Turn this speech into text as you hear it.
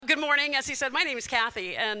morning. As he said, my name is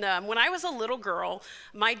Kathy. And when I was a little girl,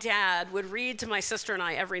 my dad would read to my sister and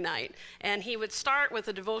I every night. And he would start with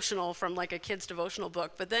a devotional from like a kid's devotional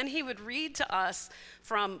book. But then he would read to us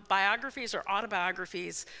from biographies or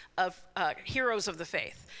autobiographies of heroes of the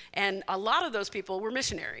faith. And a lot of those people were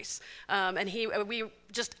missionaries. And we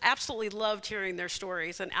just absolutely loved hearing their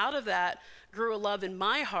stories. And out of that grew a love in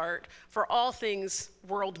my heart for all things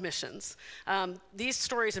world missions. These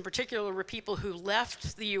stories in particular were people who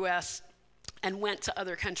left the U.S. and went to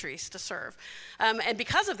other countries to serve. And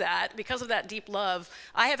because of that deep love,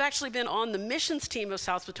 I have actually been on the missions team of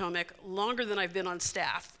South Potomac longer than I've been on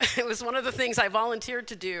staff. It was one of the things I volunteered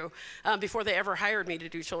to do before they ever hired me to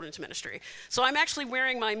do children's ministry. So I'm actually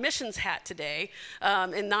wearing my missions hat today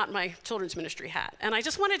and not my children's ministry hat. And I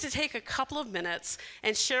just wanted to take a couple of minutes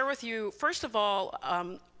and share with you, first of all,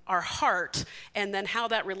 our heart, and then how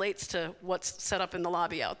that relates to what's set up in the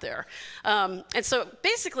lobby out there. And so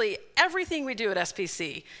basically, everything we do at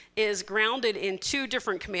SPC is grounded in two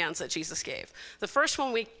different commands that Jesus gave. The first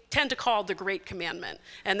one we tend to call the Great Commandment,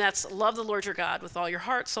 and that's love the Lord your God with all your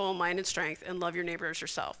heart, soul, mind, and strength, and love your neighbor as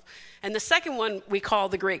yourself. And the second one we call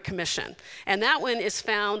the Great Commission. And that one is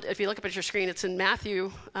found, if you look up at your screen, it's in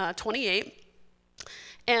Matthew 28.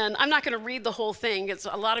 And I'm not going to read the whole thing.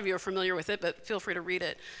 A lot of you are familiar with it, but feel free to read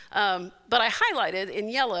it. But I highlighted in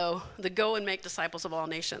yellow the go and make disciples of all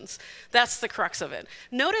nations. That's the crux of it.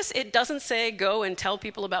 Notice it doesn't say go and tell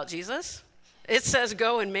people about Jesus. It says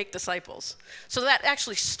go and make disciples. So that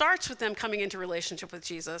actually starts with them coming into relationship with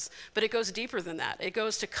Jesus, but it goes deeper than that. It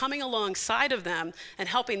goes to coming alongside of them and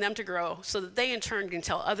helping them to grow so that they in turn can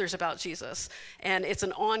tell others about Jesus. And it's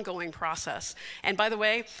an ongoing process. And by the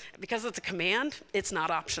way, because it's a command, it's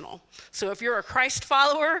not optional. So if you're a Christ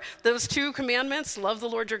follower, those two commandments, love the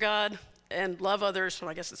Lord your God and love others, well,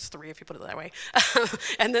 I guess it's three if you put it that way.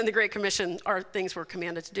 And then the Great Commission are things we're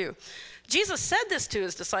commanded to do. Jesus said this to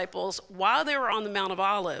his disciples while they were on the Mount of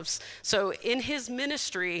Olives. So in his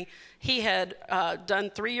ministry, he had done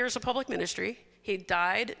 3 years of public ministry. He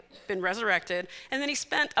died, been resurrected, and then he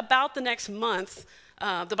spent about the next month,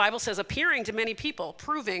 the Bible says, appearing to many people,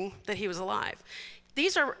 proving that he was alive.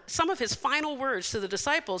 These are some of his final words to the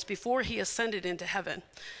disciples before he ascended into heaven.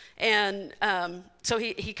 And so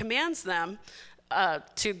he commands them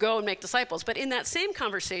to go and make disciples. But in that same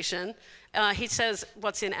conversation, he says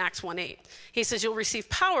what's in Acts 1:8. He says, you'll receive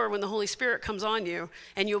power when the Holy Spirit comes on you,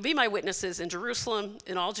 and you'll be my witnesses in Jerusalem,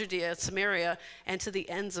 in all Judea, Samaria, and to the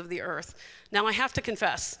ends of the earth. Now, I have to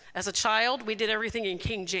confess, as a child, we did everything in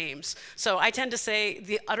King James. So I tend to say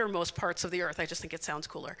the uttermost parts of the earth. I just think it sounds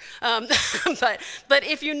cooler. But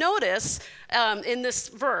if you notice, in this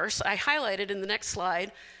verse, I highlighted in the next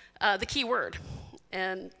slide the key word,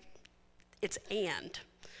 and it's and.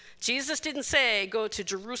 Jesus didn't say go to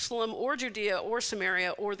Jerusalem or Judea or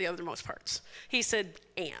Samaria or the othermost parts. He said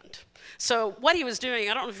and. So what he was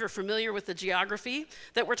doing, I don't know if you're familiar with the geography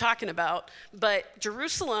that we're talking about, but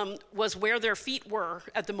Jerusalem was where their feet were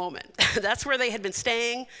at the moment. That's where they had been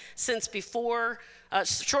staying since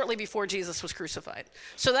shortly before Jesus was crucified.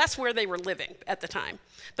 So that's where they were living at the time.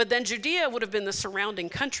 But then Judea would have been the surrounding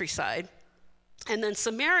countryside. And then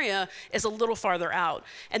Samaria is a little farther out.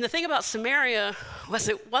 And the thing about Samaria was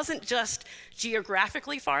it wasn't just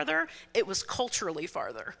geographically farther, it was culturally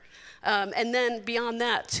farther. And then beyond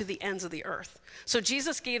that, to the ends of the earth. So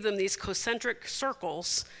Jesus gave them these concentric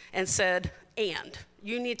circles and said, and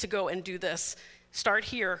you need to go and do this. Start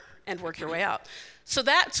here and work your way out. So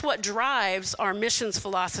that's what drives our missions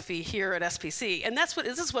philosophy here at SPC. And this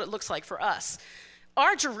is what it looks like for us.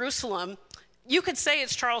 Our Jerusalem, you could say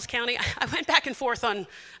it's Charles County. I went back and forth on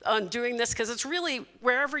doing this because it's really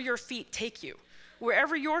wherever your feet take you.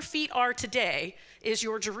 Wherever your feet are today is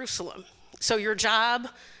your Jerusalem. So your job,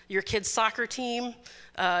 your kids' soccer team,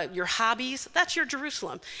 your hobbies, that's your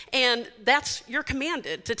Jerusalem. And you're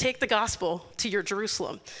commanded to take the gospel to your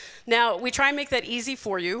Jerusalem. Now, we try and make that easy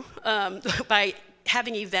for you by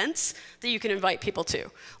having events that you can invite people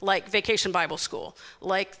to, like Vacation Bible School,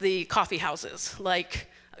 like the coffee houses, like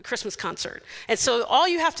Christmas concert. And so all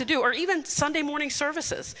you have to do, or even Sunday morning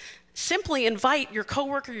services, simply invite your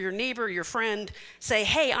coworker, your neighbor, your friend, say,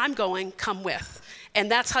 hey, I'm going, come with. And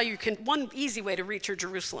that's how you can, one easy way to reach your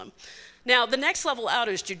Jerusalem. Now, the next level out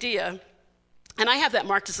is Judea. And I have that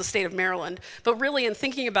marked as the state of Maryland. But really, in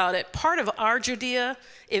thinking about it, part of our Judea,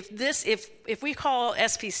 if we call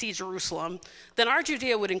SPC Jerusalem, then our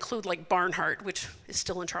Judea would include like Barnhart, which is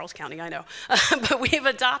still in Charles County, I know. But we have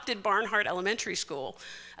adopted Barnhart Elementary School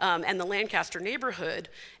and the Lancaster neighborhood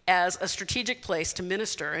as a strategic place to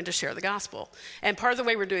minister and to share the gospel. And part of the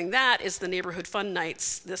way we're doing that is the neighborhood fun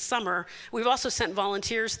nights this summer. We've also sent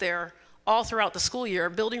volunteers there all throughout the school year,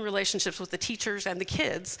 building relationships with the teachers and the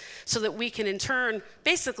kids so that we can in turn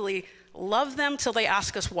basically love them till they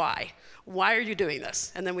ask us why. Why are you doing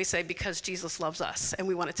this? And then we say, because Jesus loves us and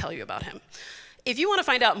we want to tell you about him. If you want to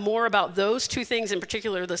find out more about those two things in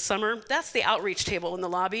particular this summer, that's the outreach table in the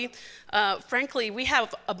lobby. Frankly, we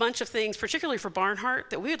have a bunch of things, particularly for Barnhart,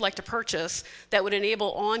 that we would like to purchase that would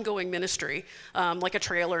enable ongoing ministry, like a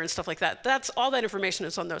trailer and stuff like that. That's all that information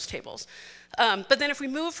is on those tables. But then if we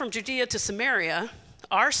move from Judea to Samaria,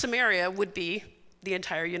 our Samaria would be the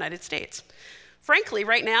entire United States. Frankly,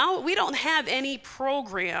 right now, we don't have any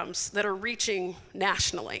programs that are reaching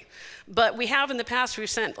nationally. But we have in the past, we've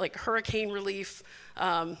sent like hurricane relief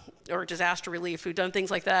or disaster relief. We've done things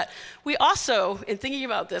like that. We also, in thinking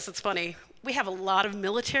about this, it's funny, we have a lot of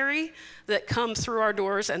military that come through our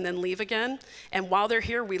doors and then leave again. And while they're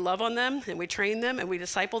here, we love on them and we train them and we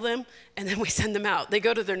disciple them and then we send them out. They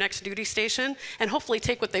go to their next duty station and hopefully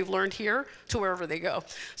take what they've learned here to wherever they go.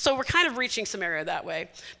 So we're kind of reaching Samaria that way.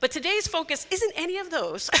 But today's focus isn't any of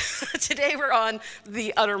those. Today we're on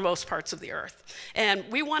the uttermost parts of the earth. And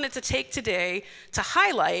we wanted to take today to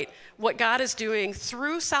highlight what God is doing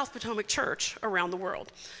through South Potomac Church around the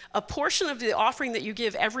world. A portion of the offering that you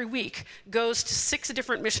give every week goes to 6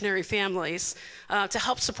 different missionary families to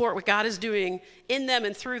help support what God is doing in them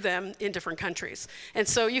and through them in different countries. And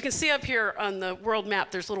so you can see up here on the world map,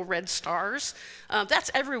 there's little red stars. That's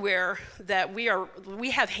everywhere that we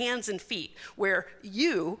have hands and feet where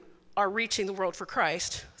you are reaching the world for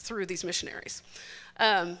Christ through these missionaries.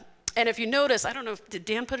 And if you notice, I don't know, did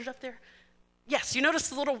Dan put it up there? Yes, you notice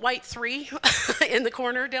the little white 3 in the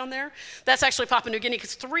corner down there? That's actually Papua New Guinea,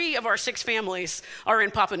 because 3 of our 6 families are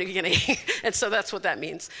in Papua New Guinea, and so that's what that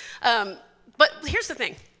means. But here's the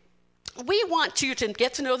thing. We want you to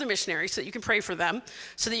get to know the missionaries so that you can pray for them,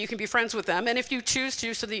 so that you can be friends with them, and if you choose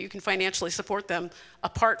to, so that you can financially support them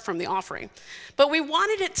apart from the offering. But we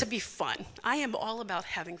wanted it to be fun. I am all about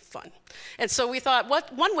having fun. And so we thought,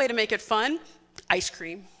 one way to make it fun? Ice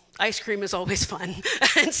cream. Ice cream is always fun.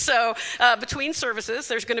 And so between services,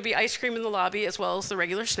 there's going to be ice cream in the lobby as well as the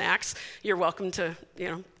regular snacks. You're welcome to,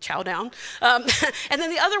 chow down. And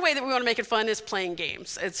then the other way that we want to make it fun is playing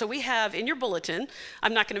games. And so we have in your bulletin,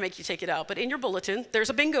 I'm not going to make you take it out, but in your bulletin, there's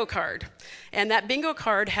a bingo card. And that bingo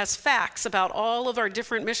card has facts about all of our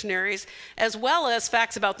different missionaries, as well as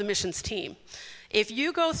facts about the missions team. If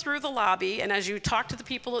you go through the lobby and as you talk to the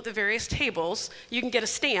people at the various tables, you can get a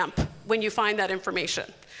stamp when you find that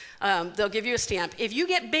information. They'll give you a stamp. If you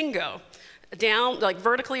get bingo down, like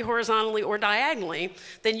vertically, horizontally, or diagonally,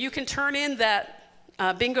 then you can turn in that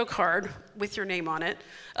bingo card with your name on it.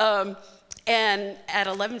 And at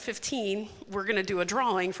 11:15, we're going to do a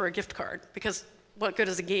drawing for a gift card, because what good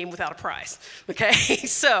is a game without a prize? Okay,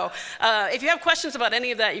 so if you have questions about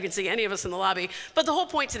any of that, you can see any of us in the lobby. But the whole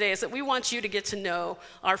point today is that we want you to get to know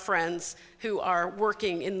our friends who are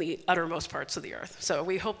working in the uttermost parts of the earth. So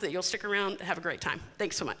we hope that you'll stick around and have a great time.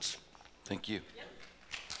 Thanks so much. Thank you. Yep.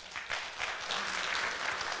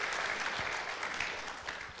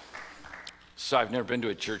 So I've never been to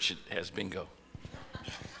a church that has bingo.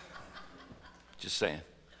 Just saying.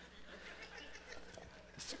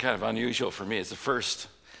 It's kind of unusual for me. It's the first.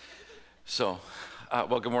 So,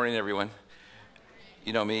 well, good morning, everyone.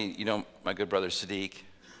 You know me, you know my good brother Sadiq,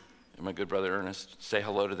 and my good brother Ernest. Say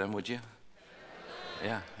hello to them, would you?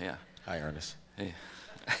 Yeah. Hi, Ernest. Hey.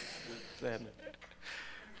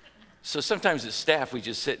 So sometimes as staff, we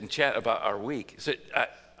just sit and chat about our week. So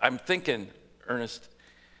I'm thinking, Ernest,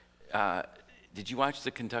 did you watch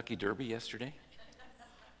the Kentucky Derby yesterday?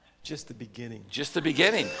 Just the beginning. Just the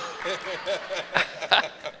beginning.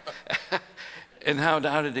 And how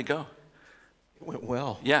did it go? It went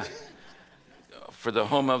well. Yeah. For the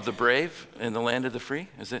home of the brave and the land of the free,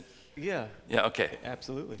 is it? Yeah. Yeah, okay.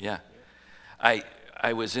 Absolutely. Yeah.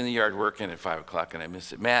 I was in the yard working at 5 o'clock and I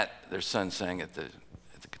missed it. Matt, their son, sang at the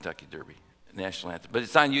Kentucky Derby, national anthem. But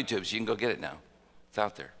it's on YouTube, so you can go get it now. It's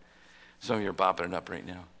out there. Some of you are bopping it up right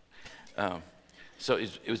now. So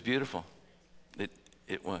it was beautiful.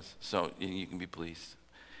 It was. So you can be pleased.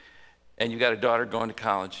 And you got a daughter going to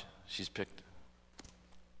college. She's picked.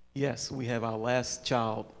 Yes, we have our last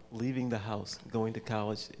child leaving the house, going to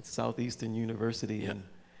college at Southeastern University in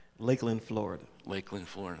Lakeland, Florida. Lakeland,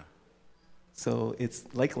 Florida. So it's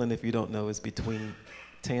Lakeland, if you don't know, is between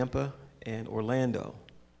Tampa and Orlando.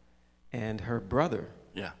 And her brother,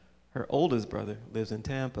 her oldest brother, lives in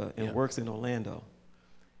Tampa and works in Orlando.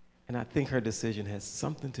 And I think her decision has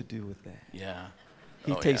something to do with that. Yeah.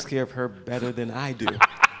 He takes care of her better than I do.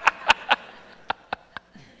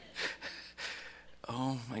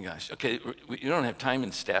 Oh my gosh. Okay, you don't have time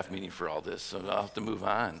in staff meeting for all this, so I'll have to move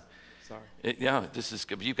on. Sorry. Yeah, this is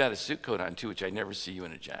good. But you've got a suit coat on too, which I never see you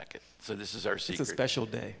in a jacket. So this is our secret. It's a special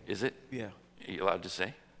day. Is it? Yeah. Are you allowed to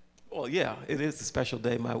say? Well, yeah, it is a special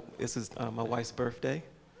day. This is my wife's birthday.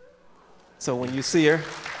 So when you see her,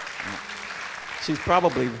 she's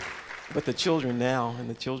probably with the children now in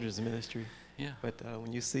the children's ministry. Yeah. But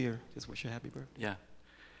when you see her, just wish her happy birthday. Yeah.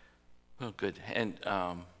 Well, good. And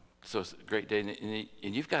so it's a great day.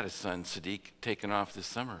 And you've got a son, Sadiq, taking off this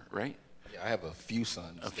summer, right? Yeah, I have a few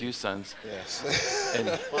sons. A few sons. Yes. And,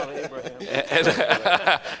 Well, Abraham.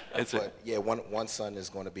 But yeah, one son is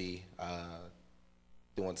going to be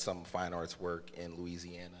doing some fine arts work in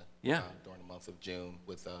Louisiana. Yeah. During the month of June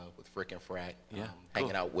with Frick and Frat. Yeah,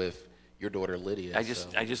 hanging out with your daughter Lydia. I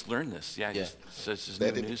just learned this. Yeah. So this is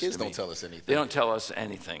new news kids to me. don't tell us anything. They don't tell us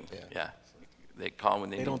anything. Yeah. They call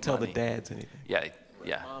when they need don't tell money. the dads anything. Yeah.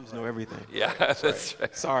 Yeah. Moms know everything. Yeah. That's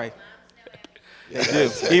right. Sorry. They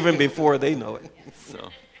do, even before they know it. So,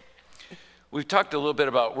 we've talked a little bit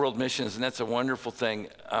about world missions, and that's a wonderful thing.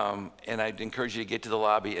 And I'd encourage you to get to the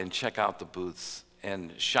lobby and check out the booths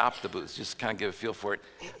and shop the booths. Just kind of get a feel for it.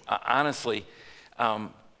 Honestly,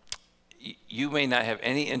 you may not have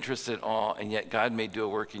any interest at all, and yet God may do a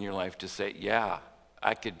work in your life to say, yeah,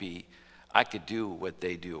 I could do what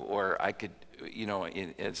they do, or I could,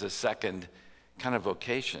 as a second kind of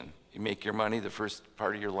vocation. You make your money the first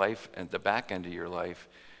part of your life, and the back end of your life,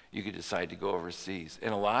 you could decide to go overseas.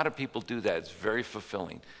 And a lot of people do that. It's very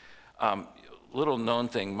fulfilling. Little known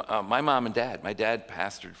thing, my mom and dad, my dad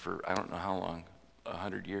pastored for I don't know how long,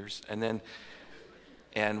 100 years.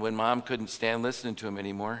 And when mom couldn't stand listening to him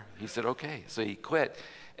anymore, he said, okay. So he quit.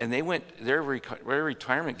 And they went, their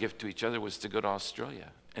retirement gift to each other was to go to Australia.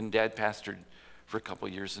 And dad pastored for a couple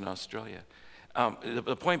of years in Australia.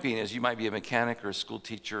 The point being is you might be a mechanic or a school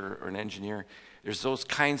teacher or an engineer. There's those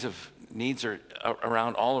kinds of needs are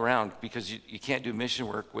around all around because you can't do mission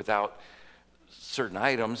work without certain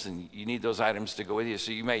items, and you need those items to go with you.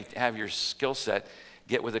 So you might have your skill set,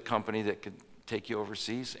 get with a company that could take you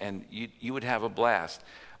overseas, and you would have a blast.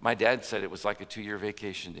 My dad said it was like a 2-year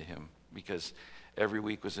vacation to him because every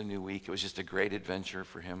week was a new week. It was just a great adventure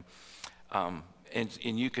for him.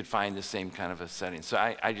 And you could find the same kind of a setting. So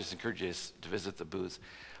I just encourage you to visit the booths.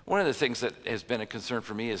 One of the things that has been a concern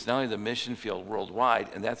for me is not only the mission field worldwide,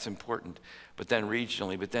 and that's important, but then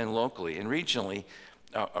regionally, but then locally. And regionally,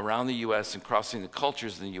 around the U.S. and crossing the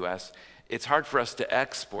cultures in the U.S., it's hard for us to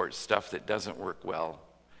export stuff that doesn't work well.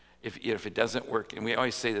 If it doesn't work, and we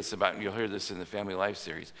always say this about, and you'll hear this in the Family Life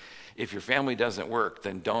series, if your family doesn't work,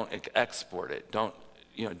 then don't export it. Don't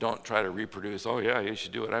try to reproduce, oh yeah, you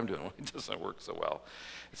should do what I'm doing. Well, it doesn't work so well.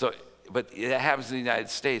 So, but it happens in the United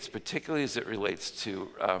States, particularly as it relates to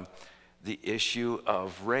the issue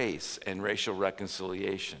of race and racial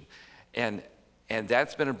reconciliation. And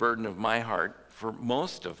that's been a burden of my heart for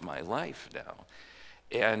most of my life now.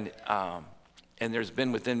 And there's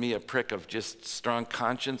been within me a prick of just strong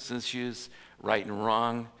conscience issues, right and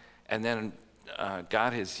wrong. And then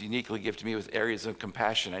God has uniquely gifted me with areas of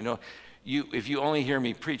compassion. I know if you only hear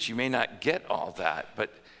me preach, you may not get all that,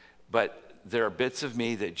 but there are bits of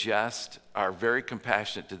me that just are very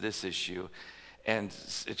compassionate to this issue, and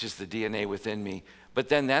it's just the DNA within me. But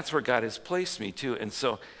then that's where God has placed me too, and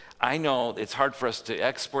so I know it's hard for us to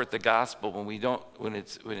export the gospel when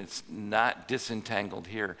it's not disentangled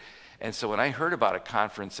here. And so when I heard about a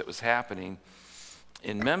conference that was happening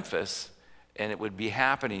in Memphis, and it would be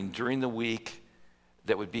happening during the week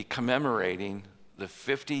that would be commemorating the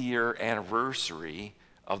 50-year anniversary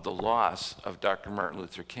of the loss of Dr. Martin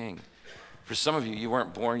Luther King. For some of you, you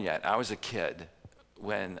weren't born yet. I was a kid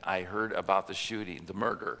when I heard about the shooting, the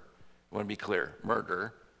murder. I want to be clear,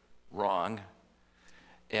 murder, wrong,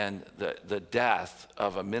 and the death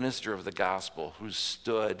of a minister of the gospel who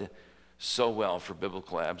stood so well for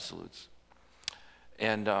biblical absolutes.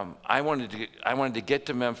 And I wanted to get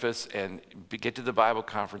to Memphis and get to the Bible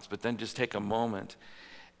conference, but then just take a moment.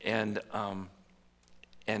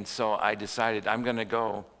 And so I decided I'm going to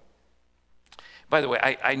go. By the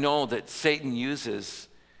way, I know that Satan uses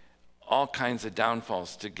all kinds of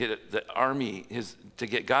downfalls to get the army, to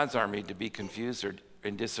get God's army to be confused or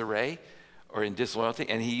in disarray or in disloyalty,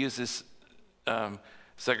 and he uses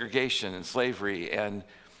segregation and slavery and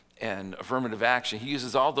affirmative action. He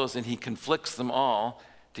uses all those, and he conflicts them all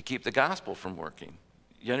to keep the gospel from working.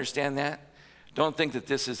 You understand that? Don't think that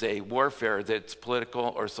this is a warfare that's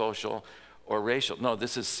political or social or racial. No,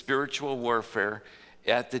 this is spiritual warfare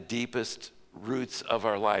at the deepest roots of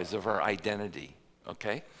our lives, of our identity,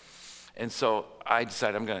 okay? And so I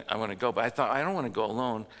decided I'm going to go, but I thought I don't want to go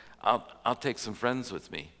alone. I'll take some friends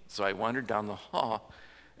with me. So I wandered down the hall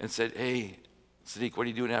and said, hey, Sadiq, what are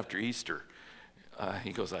you doing after Easter?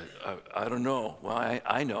 He goes, I don't know. Well,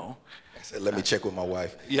 I know. I said, let me check with my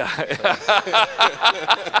wife. Yeah.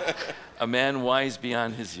 A man wise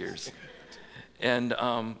beyond his years. And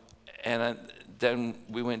then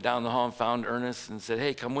we went down the hall and found Ernest and said,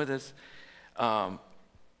 hey, come with us.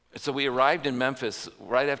 So we arrived in Memphis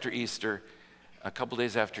right after Easter, a couple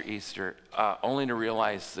days after Easter, only to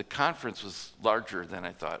realize the conference was larger than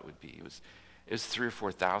I thought it would be. It was 3,000 or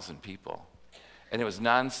 4,000 people. And it was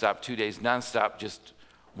nonstop, 2 days, nonstop, just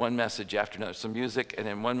one message after another, some music, and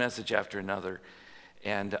then one message after another.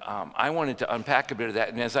 And I wanted to unpack a bit of that.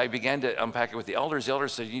 And as I began to unpack it with the elders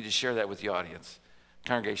said, you need to share that with the audience.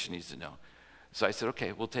 Congregation needs to know. So I said,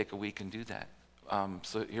 okay, we'll take a week and do that.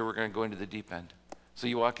 So here we're going to go into the deep end. So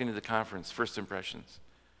you walk into the conference, first impressions.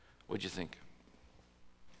 What'd you think?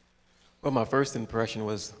 Well, my first impression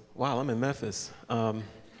was, wow, I'm in Memphis.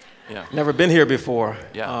 Yeah. Never been here before.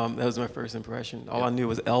 Yeah. That was my first impression. All I knew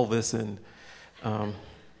was Elvis and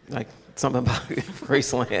like something about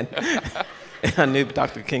Graceland. And I knew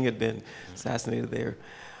Dr. King had been assassinated there.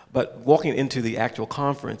 But walking into the actual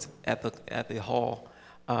conference at the hall,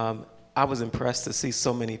 I was impressed to see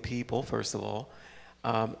so many people, first of all.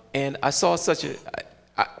 And I saw such a,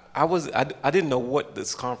 I didn't know what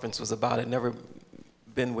this conference was about. I'd never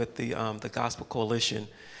been with the Gospel Coalition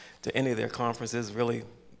to any of their conferences, really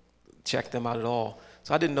checked them out at all.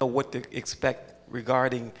 So I didn't know what to expect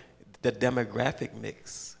regarding the demographic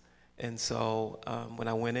mix. And so when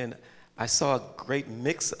I went in, I saw a great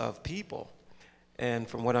mix of people. And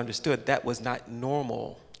from what I understood, that was not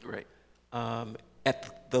normal. Right.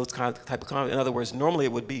 At those type of conferences. In other words, normally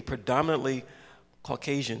it would be predominantly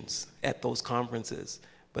Caucasians at those conferences.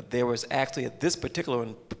 But there was actually, at this particular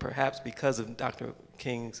one, perhaps because of Dr.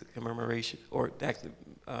 King's commemoration, or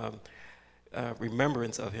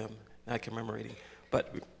remembrance of him, not commemorating,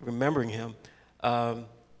 but remembering him,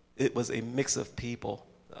 it was a mix of people,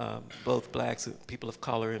 both blacks and people of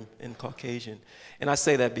color and Caucasian. And I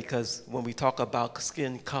say that because when we talk about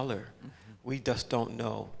skin color, we just don't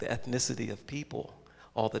know the ethnicity of people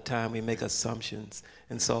all the time. We make assumptions.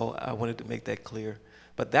 And so I wanted to make that clear.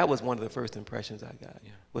 But that was one of the first impressions I got,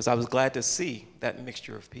 was I was glad to see that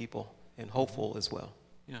mixture of people and hopeful as well.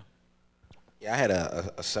 Yeah. Yeah, I had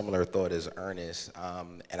a similar thought as Ernest.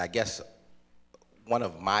 And I guess one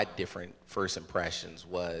of my different first impressions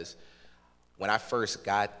was when I first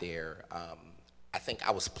got there, I think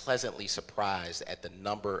I was pleasantly surprised at the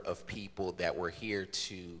number of people that were here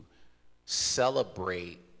to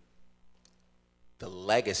celebrate the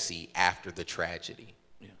legacy after the tragedy.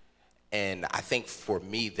 Yeah. And I think for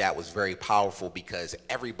me that was very powerful because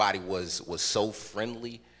everybody was so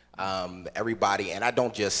friendly. Everybody, and I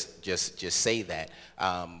don't just say that,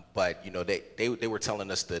 but you know they were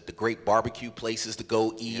telling us the great barbecue places to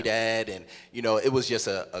go eat at, and you know it was just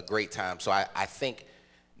a great time. So I think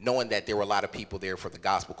knowing that there were a lot of people there for the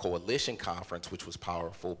Gospel Coalition conference, which was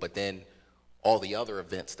powerful, but then all the other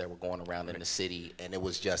events that were going around in the city, and it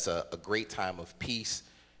was just a great time of peace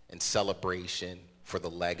and celebration for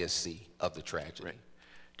the legacy of the tragedy. Right.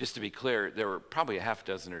 Just to be clear, there were probably a half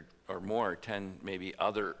dozen or more, 10 maybe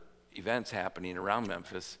other events happening around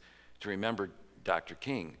Memphis to remember Dr.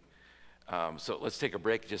 King. So let's take a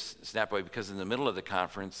break, just snap away, because in the middle of the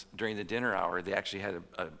conference, during the dinner hour, they actually had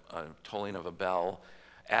a tolling of a bell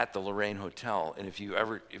at the Lorraine Hotel. And if you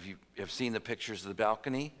have seen the pictures of the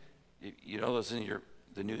balcony, you know those in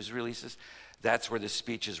the news releases, that's where the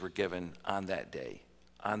speeches were given on that day,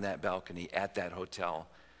 on that balcony at that hotel.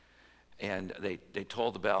 And they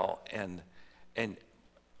tolled the bell, and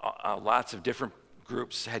lots of different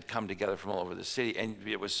groups had come together from all over the city, and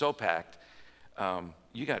it was so packed.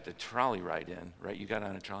 You got the trolley ride in, right? You got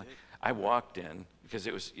on a trolley. I walked in because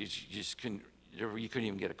you just couldn't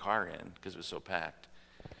even get a car in because it was so packed.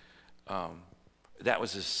 That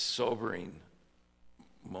was a sobering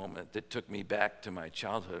moment that took me back to my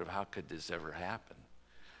childhood of how could this ever happen.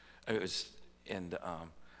 It was, and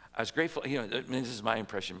I was grateful, you know, I mean, this is my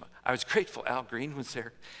impression. I was grateful Al Green was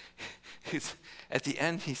there. At the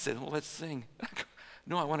end, he said, well, let's sing.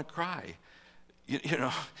 No, I want to cry. You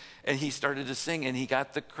know, and he started to sing, and he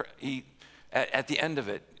got at the end of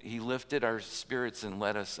it, he lifted our spirits and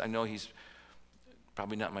led us. I know he's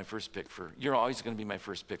probably not my first pick you're always going to be my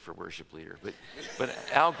first pick for worship leader, but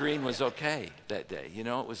Al Green was okay that day. You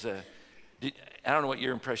know, it was I don't know what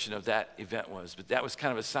your impression of that event was, but that was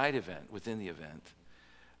kind of a side event within the event.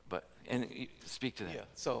 And speak to that. Yeah,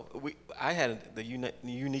 so I had the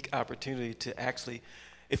unique opportunity to actually,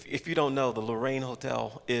 if you don't know, the Lorraine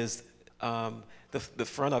Hotel is, the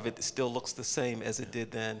front of it still looks the same as it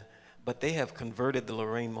did then, but they have converted the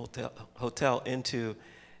Lorraine Hotel into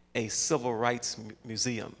a civil rights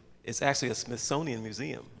museum. It's actually a Smithsonian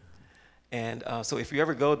museum. And so if you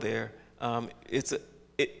ever go there,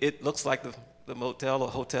 it looks like the motel or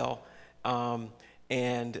hotel,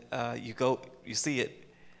 and you see it.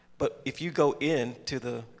 But if you go into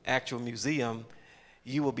the actual museum,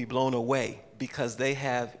 you will be blown away because they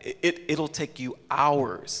have, it'll take you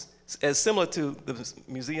hours. As similar to the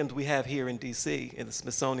museums we have here in DC, in the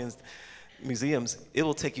Smithsonian museums,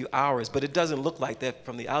 it'll take you hours, but it doesn't look like that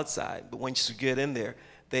from the outside. But once you get in there,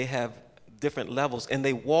 they have different levels, and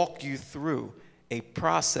they walk you through a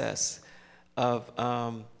process of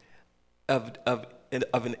an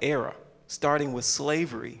era, starting with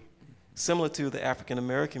slavery, similar to the African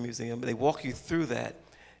American Museum. They walk you through that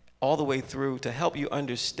all the way through to help you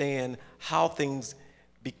understand how things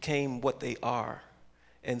became what they are.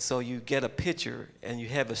 And so you get a picture and you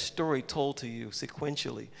have a story told to you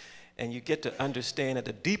sequentially, and you get to understand at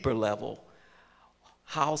a deeper level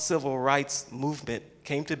how civil rights movement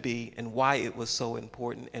came to be and why it was so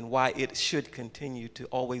important and why it should continue to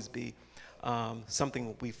always be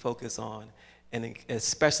something we focus on, and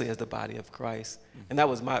especially as the body of Christ. And that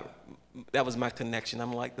was my connection.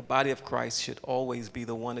 I'm like, the body of Christ should always be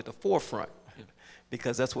the one at the forefront,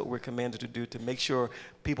 because that's what we're commanded to do, to make sure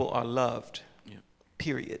people are loved,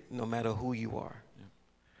 period, no matter who you are.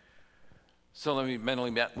 So let me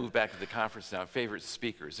mentally move back to the conference now. Favorite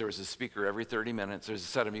speakers. There was a speaker every 30 minutes. There's a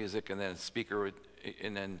set of music, and then a speaker would,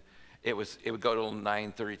 and then it would go till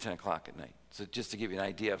 9:30, 10 o'clock at night. So just to give you an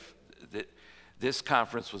idea of that, this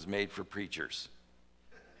conference was made for preachers.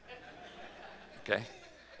 Okay?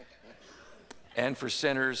 And for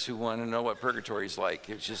sinners who want to know what purgatory is like.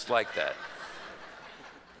 It's just like that.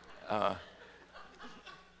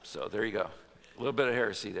 So there you go. A little bit of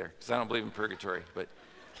heresy there, because I don't believe in purgatory. But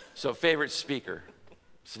so favorite speaker.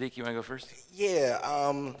 Sadiq, you want to go first? Yeah.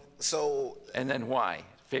 And then why?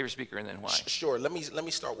 Favorite speaker, and then why? Sure. Let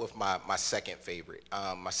me start with my second favorite.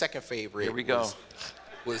 My second favorite. Here we go.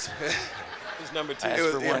 Was Who's number two?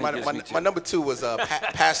 My number two was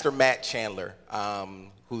Pastor Matt Chandler,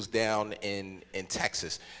 who's down in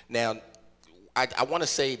Texas. Now, I want to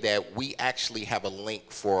say that we actually have a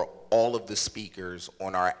link for all of the speakers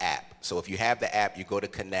on our app. So if you have the app, you go to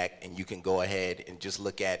Connect, and you can go ahead and just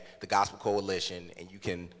look at the Gospel Coalition, and you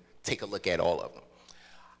can take a look at all of them.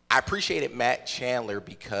 I appreciated Matt Chandler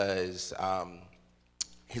because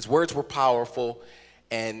his words were powerful.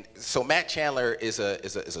 And so Matt Chandler is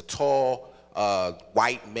a tall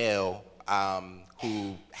white male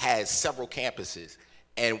who has several campuses.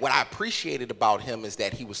 And what I appreciated about him is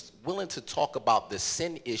that he was willing to talk about the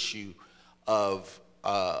sin issue of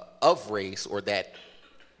race, or that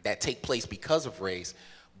take place because of race.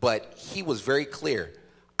 But he was very clear.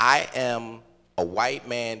 I am a white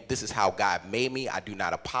man. This is how God made me. I do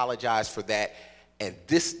not apologize for that. And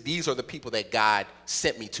these are the people that God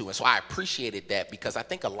sent me to. And so I appreciated that, because I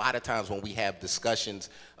think a lot of times when we have discussions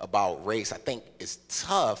about race, I think it's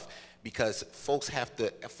tough because folks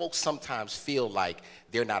sometimes feel like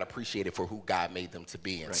they're not appreciated for who God made them to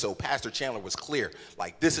be. And so Pastor Chandler was clear,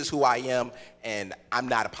 like, this is who I am, and I'm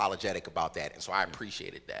not apologetic about that. And so I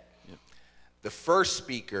appreciated that. Yep. The first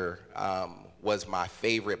speaker was my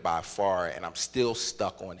favorite by far, and I'm still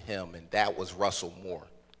stuck on him, and that was Russell Moore.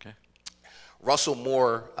 Okay. Russell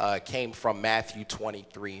Moore came from Matthew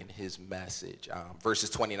 23 in his message, verses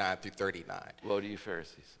 29 through 39. Woe to you,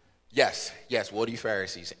 Pharisees. Yes, woe to you,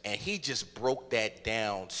 Pharisees. And he just broke that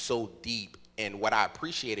down so deep. And what I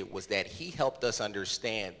appreciated was that he helped us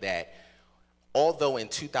understand that although in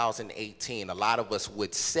 2018, a lot of us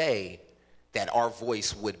would say that our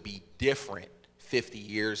voice would be different 50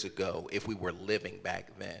 years ago if we were living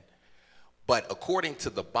back then. But according to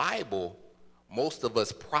the Bible, most of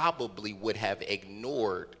us probably would have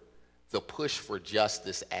ignored the push for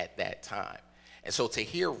justice at that time. And so to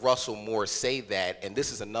hear Russell Moore say that, and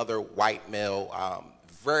this is another white male,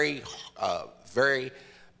 very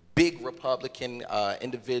big Republican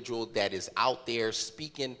individual that is out there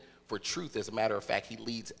speaking for truth. As a matter of fact, he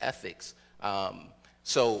leads ethics.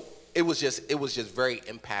 So it was just very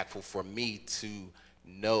impactful for me to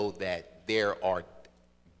know that there are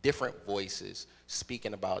different voices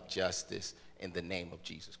speaking about justice in the name of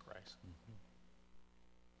Jesus Christ.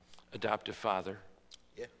 Mm-hmm. Adoptive father.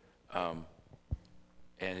 Yeah.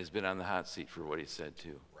 And has been on the hot seat for what he said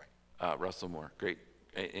too. Right. Russell Moore, great.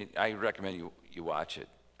 I recommend you watch it.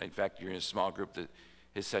 In fact, you're in a small group.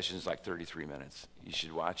 His session is like 33 minutes. You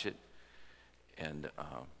should watch it, and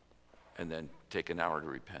then take an hour to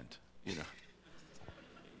repent.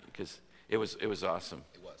 Because it was awesome.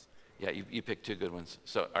 It was. Yeah, you picked two good ones.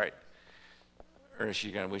 So all right, Ernest,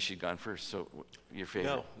 you're gonna wish you'd gone first. So your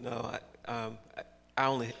favorite? No.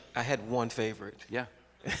 I had one favorite. Yeah.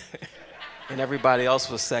 and everybody else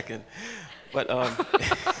was second. But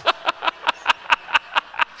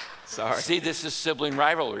sorry. See, this is sibling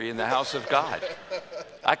rivalry in the house of God.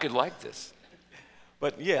 I could like this.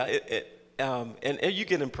 But yeah, and you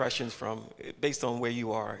get impressions from based on where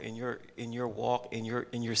you are in your walk, in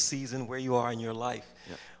your season, where you are in your life.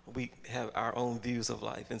 Yeah. We have our own views of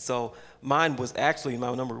life, and so mine was actually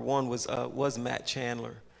my number one was Matt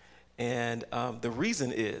Chandler, and the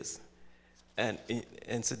reason is, and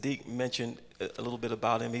Sadiq mentioned a little bit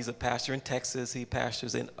about him. He's a pastor in Texas. He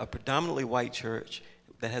pastors in a predominantly white church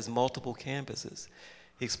that has multiple campuses.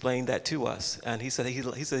 He explained that to us, and he said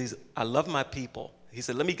I love my people. He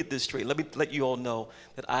said, let me get this straight. Let me let you all know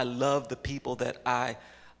that I love the people that I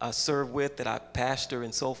serve with, that I pastor,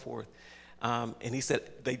 and so forth. And he said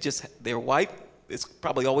they're white. It's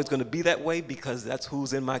probably always going to be that way because that's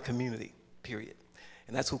who's in my community, period.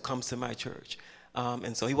 And that's who comes to my church.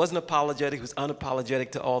 And so he wasn't apologetic. He was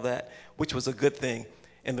unapologetic to all that, which was a good thing.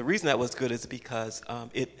 And the reason that was good is because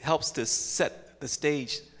it helps to set the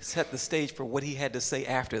stage for what he had to say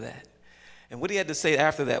after that. And what he had to say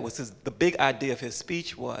after that was the big idea of his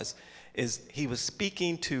speech is he was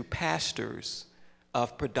speaking to pastors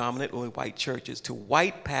of predominantly white churches, to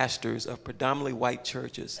white pastors of predominantly white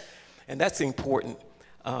churches. And that's important.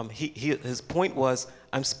 His point was,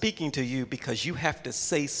 I'm speaking to you because you have to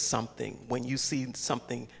say something when you see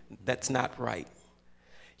something that's not right.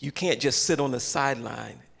 You can't just sit on the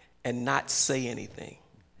sideline and not say anything.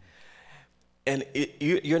 And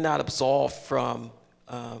you're not absolved from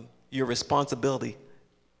your responsibility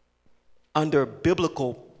under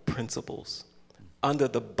biblical principles, under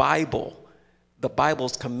the Bible's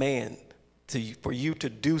command for you to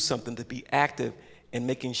do something, to be active in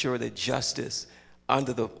making sure that justice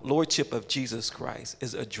under the lordship of Jesus Christ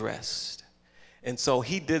is addressed. And so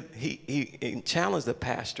he challenged the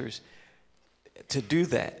pastors to do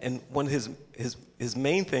that. And one of his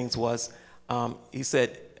main things was, he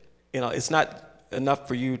said, it's not enough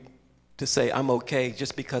for you to say I'm okay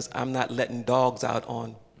just because I'm not letting dogs out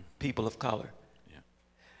on people of color. Yeah.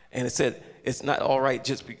 And it said it's not all right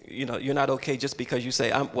you're not okay just because you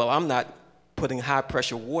say I'm not putting high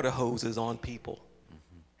pressure water hoses on people.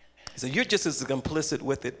 Mm-hmm. So you're just as complicit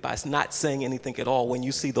with it by not saying anything at all when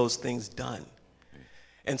you see those things done. Mm-hmm.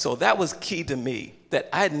 And so that was key to me, that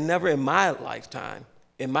I had never in my lifetime,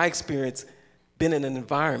 in my experience, been in an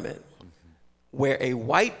environment where a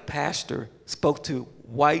white pastor spoke to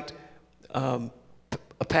white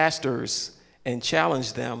pastors and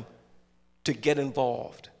challenged them to get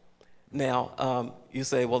involved. Now, you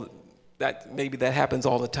say, well, maybe that happens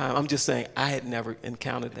all the time. I'm just saying I had never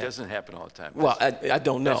encountered that. It doesn't happen all the time. Well, I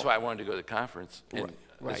don't know. That's why I wanted to go to the conference, and right.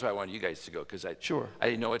 That's why I wanted you guys to go, because I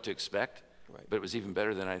didn't know what to expect, right. But it was even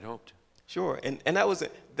better than I'd hoped. Sure, and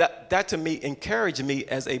that to me encouraged me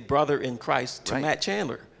as a brother in Christ to right. Matt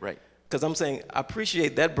Chandler. Right. Because I'm saying I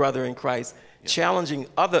appreciate that brother in Christ challenging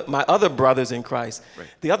my other brothers in Christ. Right.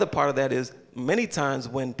 The other part of that is many times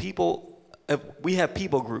when we have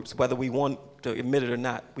people groups, whether we want to admit it or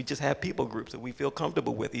not, we just have people groups that we feel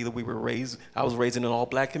comfortable with. Either I was raised in an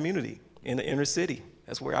all-black community in the inner city.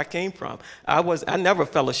 That's where I came from. I never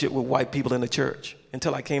fellowshiped with white people in the church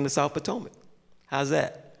until I came to South Potomac. How's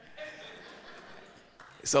that?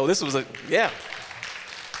 So this was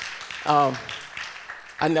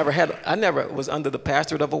I never was under the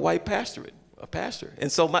pastorate of a white pastor.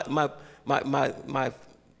 And so my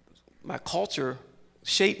culture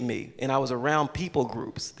shaped me, and I was around people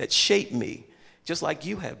groups that shaped me, just like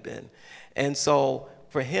you have been. And so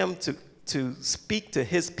for him to speak to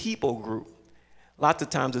his people group, lots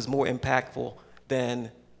of times is more impactful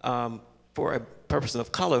than for a person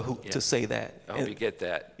of color to say that. I hope you get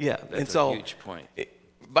that. Yeah, that's a huge point.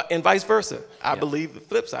 And vice versa. I believe the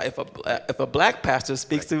flip side. If a black pastor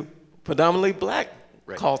speaks to predominantly black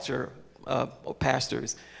culture or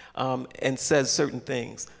pastors and says certain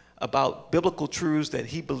things about biblical truths that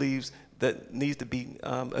he believes that needs to be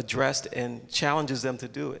addressed and challenges them to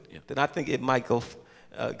do it, then I think it might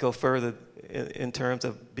go further in terms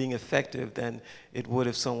of being effective than it would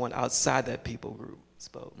if someone outside that people group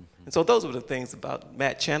spoke. Mm-hmm. And so those were the things about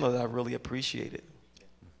Matt Chandler that I really appreciated.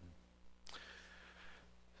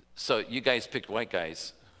 So you guys picked white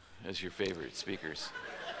guys as your favorite speakers.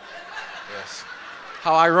 Yes.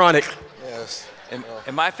 How ironic. Yes.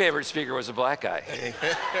 And my favorite speaker was a black guy.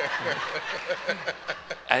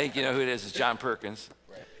 I think you know who it is. It's John Perkins.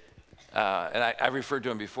 Right. And I referred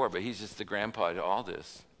to him before, but he's just the grandpa to all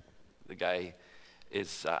this. The guy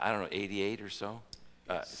is, 88 or so,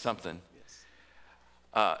 something. Yes.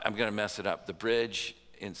 I'm going to mess it up. The bridge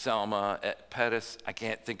in Selma at Pettis, I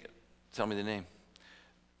can't think, tell me the name.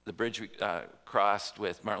 the bridge we crossed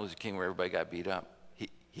with Martin Luther King where everybody got beat up.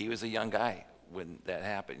 He was a young guy when that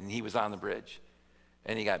happened, and he was on the bridge,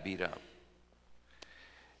 and he got beat up.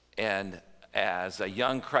 And as a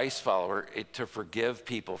young Christ follower, to forgive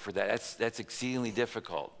people for that's exceedingly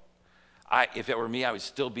difficult. If it were me, I would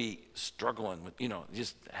still be struggling with,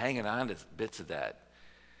 just hanging on to bits of that.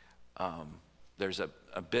 There's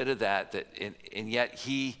a bit of that, and yet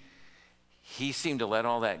he seemed to let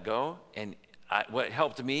all that go. And what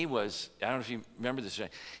helped me was, I don't know if you remember this,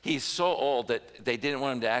 he's so old that they didn't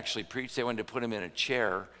want him to actually preach. They wanted to put him in a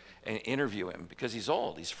chair and interview him because he's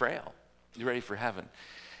old, he's frail, he's ready for heaven.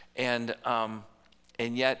 And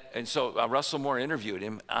so Russell Moore interviewed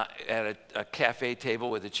him at a cafe table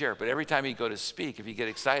with a chair. But every time he'd go to speak, if he'd get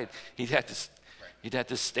excited, he'd have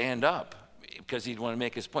to stand up because he'd want to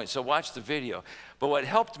make his point. So watch the video. But what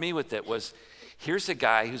helped me with it was, here's a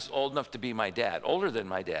guy who's old enough to be my dad, older than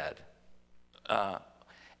my dad.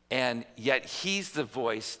 And yet he's the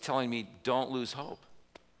voice telling me, don't lose hope.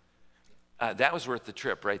 That was worth the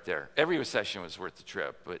trip right there. Every session was worth the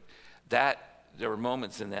trip, but there were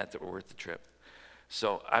moments in that were worth the trip.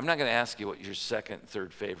 So I'm not going to ask you what your second,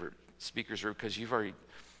 third favorite speakers were because you've already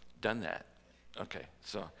done that. Okay,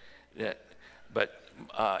 so, yeah, but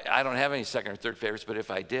I don't have any second or third favorites, but if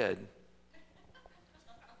I did,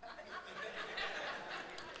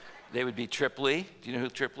 they would be Trip Lee. Do you know who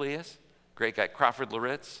Trip Lee is? Great guy. Crawford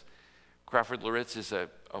Loritz. Crawford Loritz is a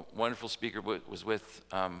wonderful speaker, was with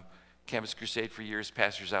Campus Crusade for years,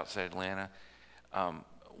 pastors outside Atlanta.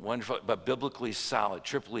 Wonderful, but biblically solid.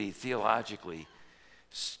 Trip Lee, theologically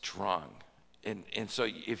strong. And so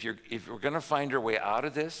if we're going to find our way out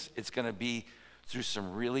of this, it's going to be through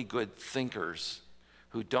some really good thinkers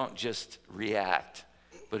who don't just react,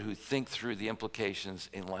 but who think through the implications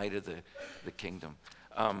in light of the kingdom.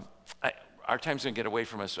 Our time's going to get away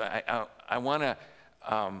from us. I want to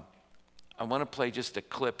play just a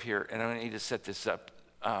clip here, and I need to set this up.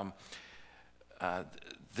 I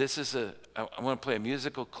want to play a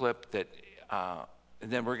musical clip that,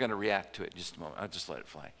 and then we're going to react to it in just a moment. I'll just let it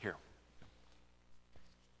fly. Here.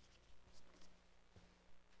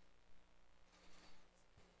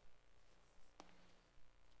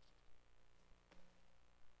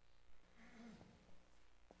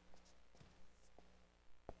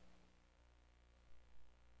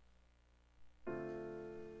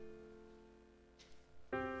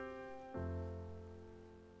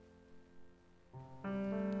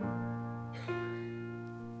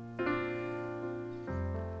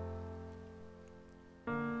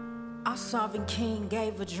 Our sovereign king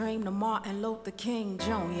gave a dream to Martin Luther King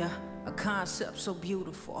Jr. A concept so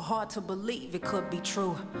beautiful, hard to believe it could be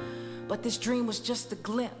true. But this dream was just a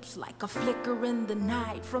glimpse, like a flicker in the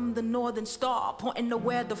night from the northern star, pointing to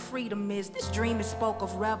where the freedom is. This dream spoke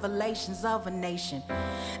of revelations of a nation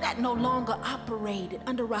that no longer operated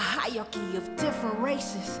under a hierarchy of different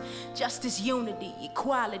races. Justice, unity,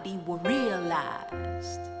 equality were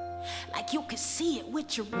realized, like you could see it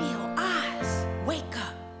with your real eyes. Wake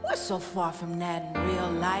up. We're so far from that in real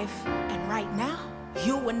life. And right now,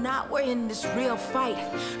 you and I, we're in this real fight.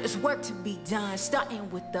 There's work to be done, starting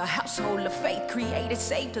with the household of faith. Created,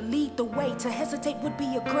 saved to lead the way. To hesitate would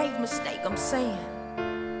be a grave mistake, I'm saying.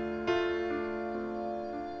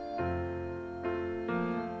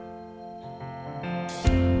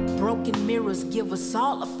 Broken mirrors give us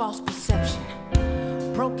all a false perception.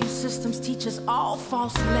 Broken systems teach us all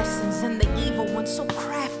false lessons, and the evil one so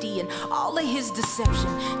crafty in all of his deception.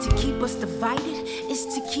 To keep us divided is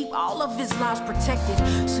to keep all of his lives protected,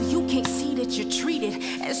 so you can't see that you're treated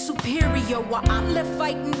as superior, while I'm left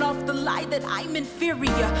fighting off the lie that I'm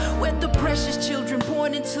inferior. We're the precious children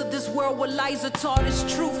born into this world where lies are taught as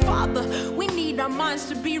true. Father, we need our minds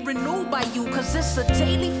to be renewed by you, cause it's a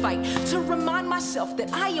daily fight to remind myself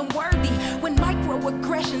that I am worthy, when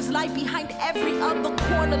microaggressions lie behind every other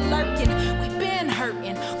corner lurking. We've been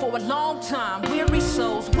hurting for a long time, weary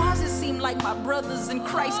souls. Why does it seem like my brothers in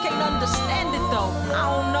Christ can't understand it though? I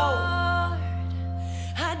don't know.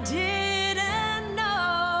 I didn't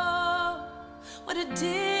know what I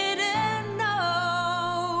didn't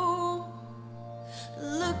know,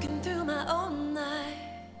 looking through my own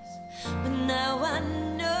eyes, but now I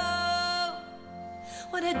know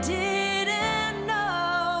what I didn't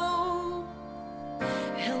know.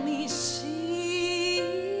 Help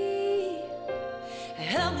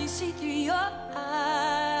me see through your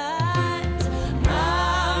eyes.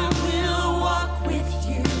 I will walk with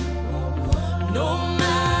you, no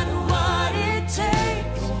matter what it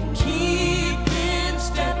takes. Keep in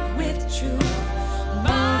step with truth,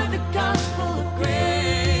 by the gospel of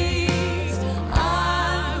grace.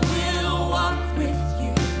 I will walk with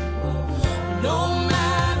you, no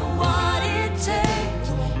matter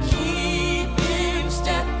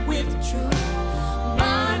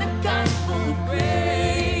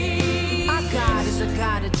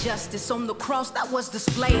justice on the cross that was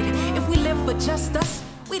displayed. If we live for just us,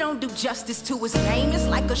 we don't do justice to his name. It's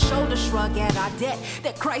like a shoulder shrug at our debt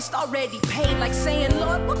that Christ already paid. Like saying,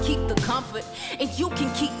 Lord, we'll keep the comfort and you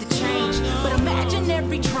can keep the change. But imagine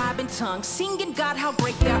every tribe and tongue singing God how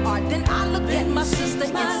great thou art. Then I look at my sister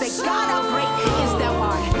and say, God, how great is thou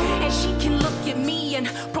art. And she can look at me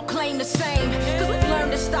and proclaim the same. Cause we've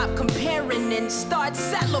learned to stop comparing and start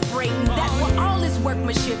celebrating that we're all his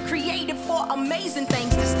workmanship, created for amazing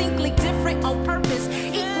things, distinctly different on purpose,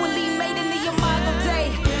 equally made in the imago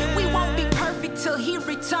Dei. We won't be perfect till he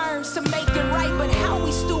returns to make it right, but how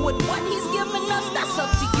we steward what he's given us, that's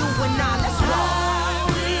up to you and I. Let's walk. I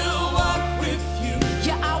will walk with you.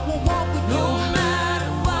 Yeah, I will walk with you. No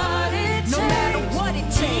matter what it takes. No matter what it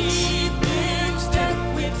takes. Keep in step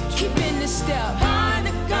with you. Keep in the step. By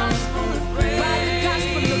the gospel of grace. By the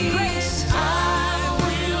gospel of grace. I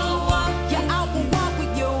will walk. Yeah, I will walk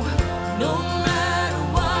with you. No matter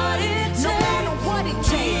what it takes. No matter what it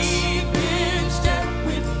takes. Keep in step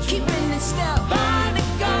with you. Keep in the step. By the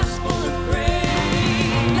gospel of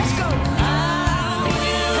grace. Let's go. I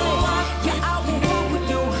will walk. Yeah, I will walk with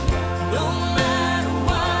you. No matter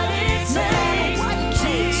what it No matter takes. what it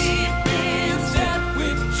takes. Keep in step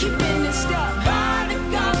with you. Keep in the step. By the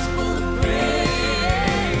gospel of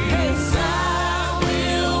grace. I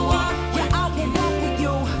will walk. Yeah, I will walk with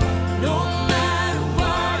you. No matter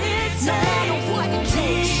what it No matter takes. what it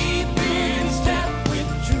takes. Keep in step with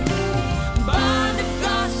you. By the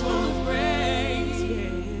gospel of grace.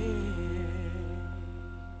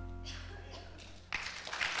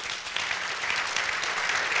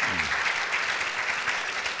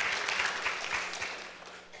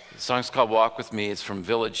 The song's called Walk With Me. It's from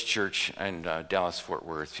Village Church in Dallas, Fort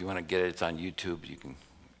Worth. If you want to get it, it's on YouTube. You can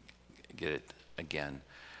get it again.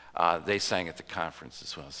 They sang at the conference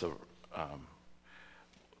as well. So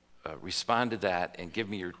respond to that and give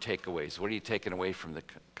me your takeaways. What are you taking away from the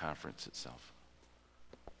conference itself?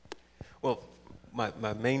 Well,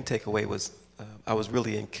 my main takeaway was I was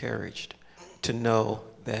really encouraged to know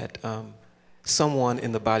that someone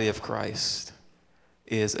in the body of Christ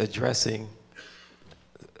is addressing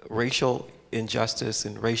racial injustice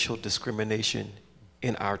and racial discrimination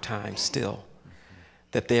in our time still.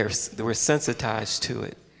 That we're sensitized to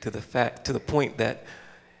it, to the point that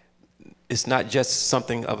it's not just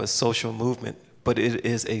something of a social movement, but it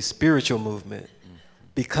is a spiritual movement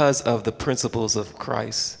because of the principles of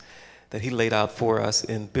Christ that he laid out for us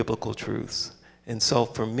in biblical truths. And so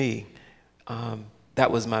for me,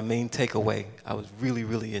 that was my main takeaway. I was really,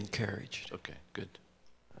 really encouraged. Okay, good.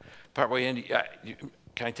 Partway in,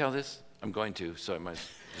 can I tell this? I'm going to, so I must.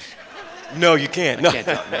 No, you can't. I No. can't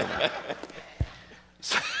tell. No.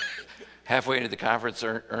 So, halfway into the conference,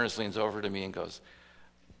 Ernest leans over to me and goes,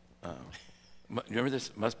 remember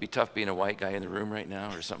this? Must be tough being a white guy in the room right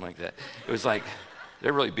now, or something like that. It was like,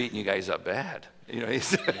 they're really beating you guys up bad. You know, he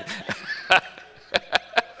said.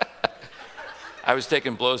 I was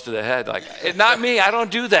taking blows to the head, like, not me, I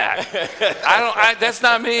don't do that. That's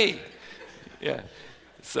not me. Yeah,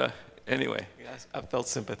 so anyway. I felt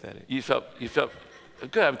sympathetic. You felt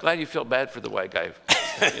good. I'm glad you felt bad for the white guy.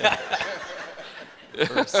 Yeah.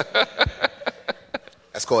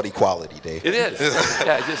 That's called equality, Dave. It is.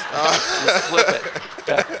 Yeah, just flip it.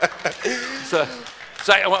 Yeah. So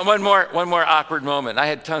one more awkward moment. I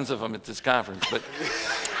had tons of them at this conference, but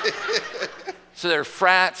so there are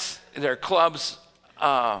frats, there are clubs,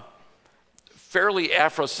 fairly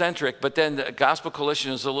Afrocentric, but then the Gospel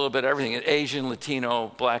Coalition is a little bit everything. Asian,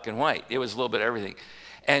 Latino, black, and white. It was a little bit everything.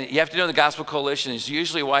 And you have to know the Gospel Coalition is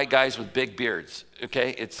usually white guys with big beards,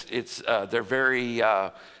 okay? They're very,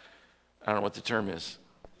 I don't know what the term is,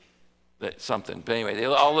 something. But anyway, they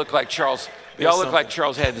all look like Charles, like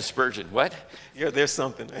Charles Haddon Spurgeon. What? Yeah, there's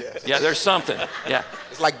something. Yeah, there's something, yeah.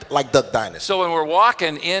 It's like Duck Dynasty. So when we're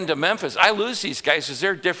walking into Memphis, I lose these guys because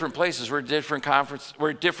they're different places. We're at different conferences,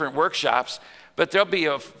 we're at different workshops, but there'll be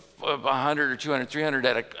 100 or 200, 300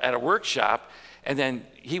 at a workshop, and then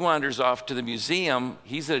he wanders off to the museum.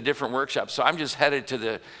 He's at a different workshop, so I'm just headed to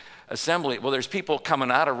the assembly. Well, there's people coming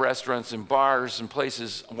out of restaurants and bars and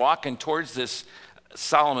places walking towards this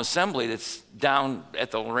solemn assembly that's down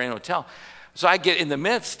at the Lorraine Hotel. So I get in the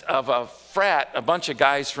midst of a frat, a bunch of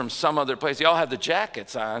guys from some other place. They all have the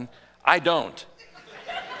jackets on. I don't.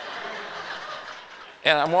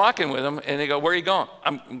 And I'm walking with them, and they go, "Where are you going?"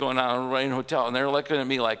 "I'm going out to the Lorraine Hotel." And they're looking at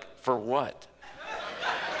me like, "For what?"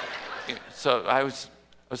 So I was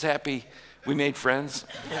happy. We made friends.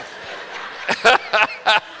 But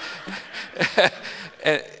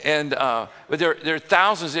there are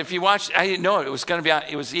thousands. If you watch, I didn't know it was going to be on.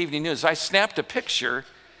 It was evening news. So I snapped a picture,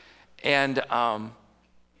 and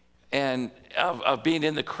and of being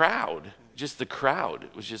in the crowd. Just the crowd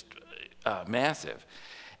was just massive.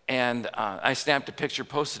 And I snapped a picture,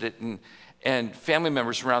 posted it, and family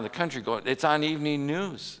members from around the country going, it's on evening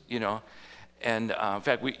news, you know. And in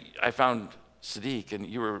fact, I found Sadiq, and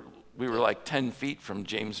we were like 10 feet from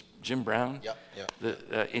Jim Brown. Yep.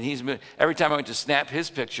 And he's every time I went to snap his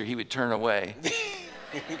picture, he would turn away.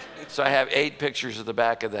 So I have 8 pictures of the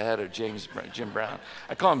back of the head of Jim Brown.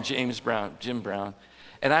 I call him Jim Brown.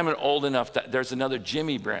 And I'm old enough that there's another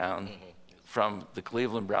Jimmy Brown from the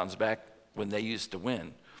Cleveland Browns back when they used to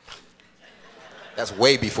win. That's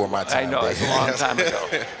way before my time. I know, it's a long time ago.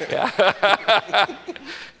 Yeah.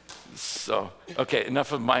 So, okay,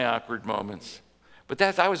 enough of my awkward moments.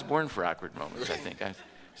 But I was born for awkward moments, I think.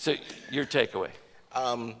 So your takeaway.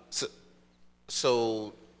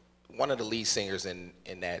 So one of the lead singers in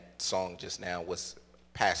that song just now was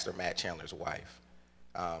Pastor Matt Chandler's wife.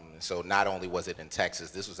 So not only was it in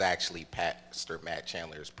Texas, this was actually Pastor Matt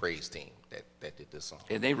Chandler's praise team that did this song.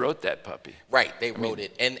 And they wrote that puppy. Right, they wrote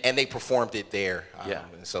it, and they performed it there. Yeah.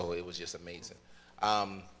 And so it was just amazing.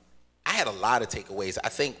 I had a lot of takeaways. I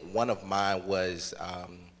think one of mine was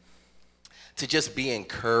to just be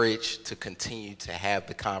encouraged to continue to have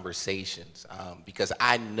the conversations, because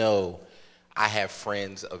I know I have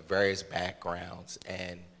friends of various backgrounds,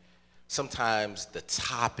 and sometimes the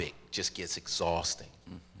topic just gets exhausting.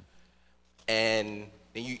 And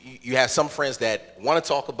you have some friends that want to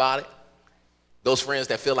talk about it, those friends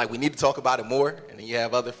that feel like we need to talk about it more, and then you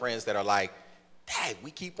have other friends that are like, dang, we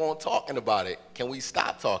keep on talking about it. Can we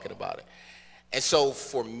stop talking about it? And so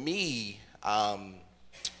for me,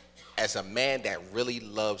 as a man that really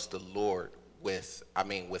loves the Lord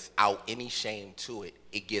without any shame to it,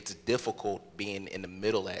 it gets difficult being in the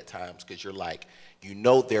middle at times, because you're like, you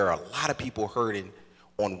know, there are a lot of people hurting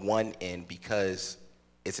on one end because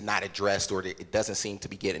it's not addressed or it doesn't seem to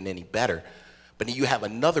be getting any better. But then you have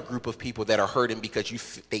another group of people that are hurting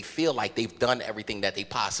because they feel like they've done everything that they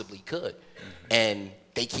possibly could. And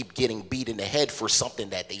they keep getting beat in the head for something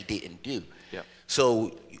that they didn't do. Yep.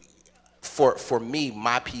 So for me,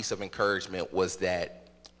 my piece of encouragement was that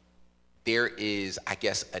there is, I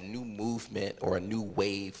guess, a new movement or a new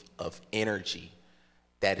wave of energy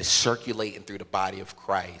that is circulating through the body of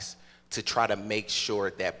Christ to try to make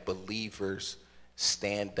sure that believers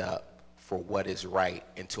stand up for what is right,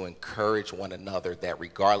 and to encourage one another that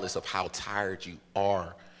regardless of how tired you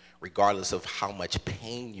are, regardless of how much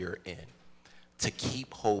pain you're in, to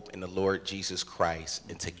keep hope in the Lord Jesus Christ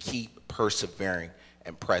and to keep persevering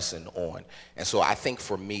and pressing on. And so I think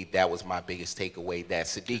for me, that was my biggest takeaway, that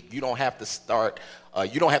Sadiq, you don't have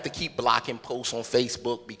to keep blocking posts on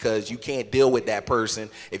Facebook, because you can't deal with that person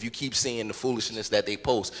if you keep seeing the foolishness that they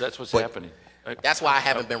post. So that's what's happening. That's why I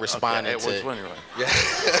haven't been responding to.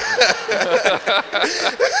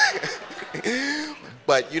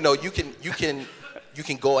 But you know, you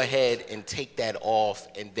can go ahead and take that off,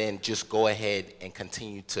 and then just go ahead and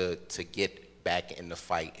continue to get back in the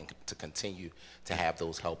fight and to continue to have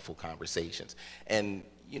those helpful conversations. And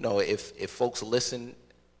you know, if folks listen,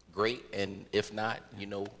 great, and if not, you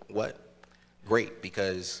know what? Great,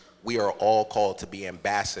 because we are all called to be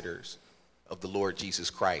ambassadors of the Lord Jesus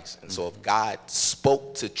Christ. And so if God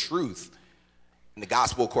spoke to truth in the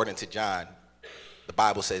gospel according to John, the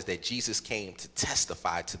Bible says that Jesus came to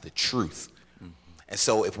testify to the truth. And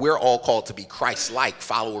so if we're all called to be Christ-like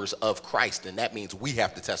followers of Christ, then that means we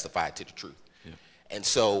have to testify to the truth. Yeah. And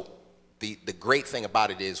so the great thing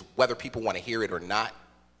about it is, whether people want to hear it or not,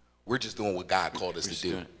 we're just doing what God called us to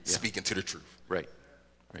do, speaking to the truth. Right.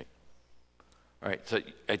 All right, so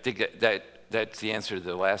I think that's the answer to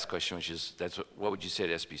the last question, which is, what would you say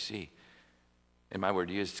to SBC? And my word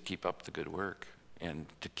to you is to keep up the good work and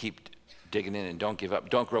to keep digging in and don't give up,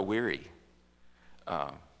 don't grow weary.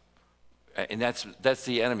 And that's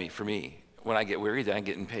the enemy for me. When I get weary, then I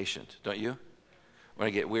get impatient, don't you? When I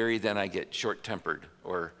get weary, then I get short-tempered,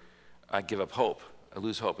 or I give up hope. I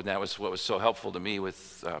lose hope, and that was what was so helpful to me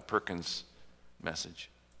with Perkins' message.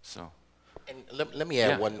 So. And let me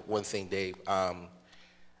add one thing, Dave.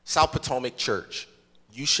 South Potomac Church,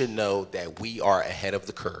 you should know that we are ahead of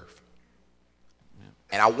the curve. Yeah.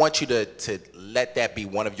 And I want you to let that be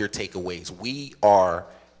one of your takeaways. We are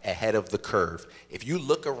ahead of the curve. If you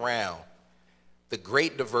look around, the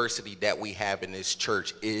great diversity that we have in this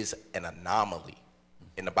church is an anomaly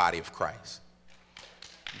in the body of Christ.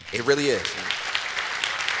 It really is.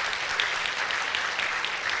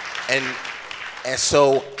 And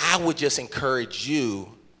so I would just encourage you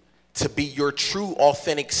to be your true,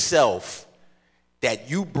 authentic self that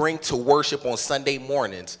you bring to worship on Sunday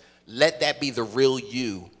mornings. Let that be the real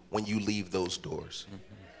you when you leave those doors.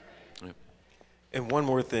 And one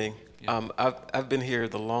more thing. Yeah. I've been here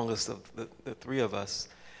the longest of the three of us,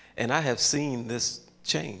 and I have seen this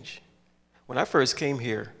change. When I first came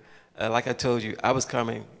here, like I told you, I was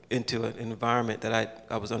coming into an environment that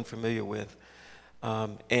I was unfamiliar with.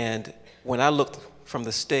 And when I looked from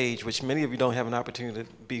the stage, which many of you don't have an opportunity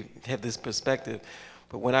to have this perspective,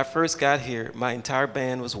 but when I first got here, my entire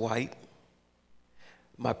band was white.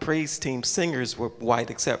 My praise team singers were white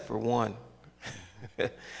except for one.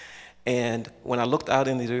 And when I looked out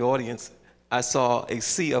into the audience, I saw a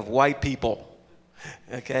sea of white people,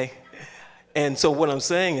 okay? And so what I'm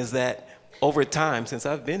saying is that over time, since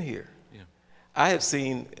I've been here, I have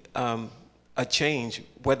seen a change,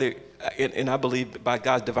 and I believe by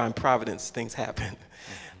God's divine providence, things happen,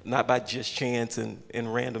 not by just chance and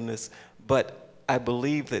randomness, but I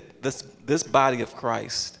believe that this body of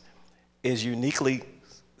Christ is uniquely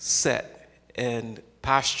set and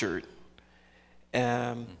postured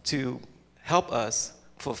to help us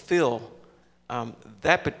fulfill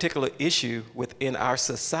that particular issue within our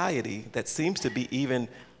society that seems to be even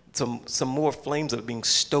some more flames are being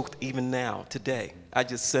stoked even now, today. I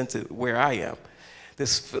just sense it where I am.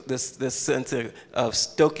 This sense of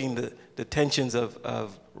stoking the tensions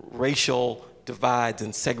of racial divides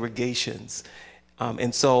and segregations.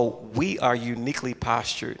 And so we are uniquely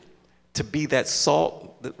postured to be that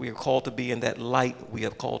salt that we are called to be and that light we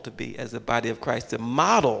have called to be as the body of Christ, to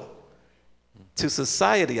model to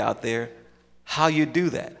society out there how you do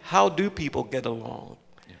that. How do people get along?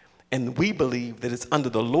 Yeah. And we believe that it's under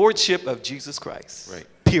the lordship of Jesus Christ. Right.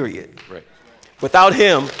 Period. Right. Without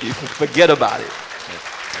him, you can forget about it.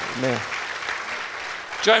 Right. Amen.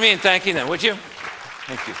 Join me in thanking them, would you?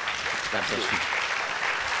 Thank you. God bless you.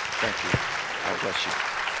 Thank you. God bless you.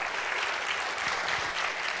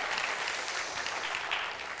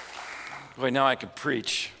 Boy, now I can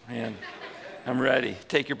preach, man. I'm ready.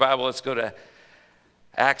 Take your Bible. Let's go to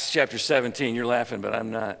Acts chapter 17. You're laughing, but I'm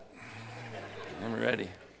not. I'm ready.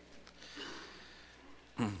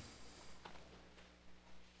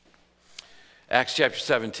 Acts chapter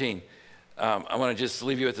 17. I want to just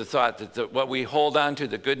leave you with the thought that what we hold on to,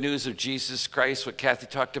 the good news of Jesus Christ, what Kathy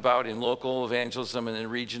talked about in local evangelism and in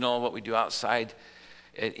regional, what we do outside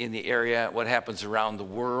in the area, what happens around the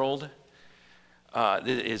world,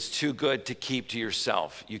 is too good to keep to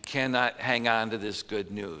yourself. You cannot hang on to this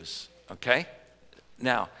good news, okay?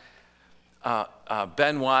 Now,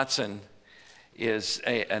 Ben Watson is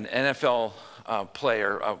an NFL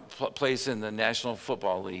player, plays in the National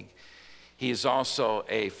Football League. He is also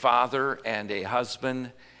a father and a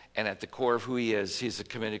husband, and at the core of who he is, he's a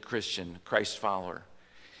committed Christian, Christ follower.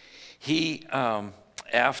 He,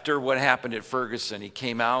 after what happened at Ferguson, he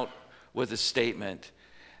came out with a statement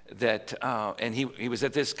that, and he was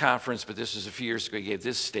at this conference, but this was a few years ago, he gave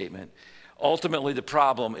this statement. Ultimately, the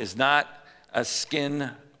problem is not a skin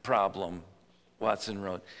problem, Watson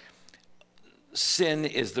wrote. Sin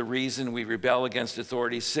is the reason we rebel against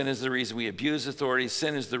authority. Sin is the reason we abuse authority.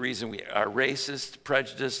 Sin is the reason we are racist,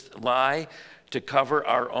 prejudiced, lie to cover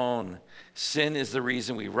our own. Sin is the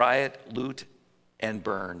reason we riot, loot, and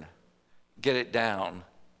burn. Get it down.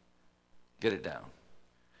 Get it down.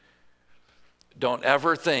 Don't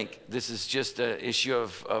ever think this is just an issue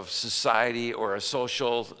of society or a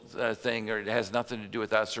social thing, or it has nothing to do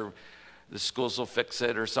with us, or the schools will fix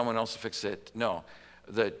it, or someone else will fix it. No.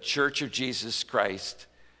 The Church of Jesus Christ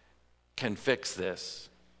can fix this.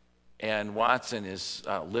 And Watson is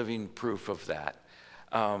living proof of that.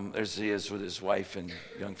 As he is with his wife and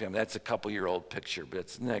young family. That's a couple-year-old picture, but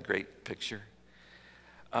isn't that a great picture?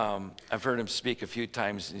 I've heard him speak a few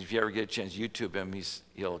times, and if you ever get a chance, YouTube him.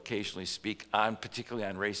 He'll occasionally speak particularly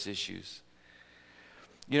on race issues.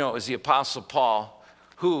 You know, it was the Apostle Paul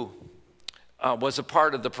who was a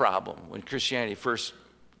part of the problem when Christianity first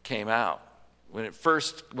came out, when it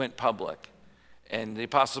first went public. And the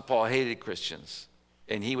Apostle Paul hated Christians,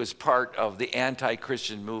 and he was part of the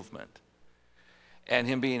anti-Christian movement. And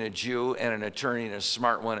him being a Jew and an attorney, and a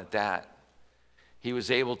smart one at that, he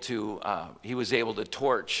was able to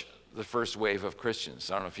torch the first wave of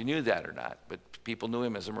Christians. I don't know if you knew that or not, but people knew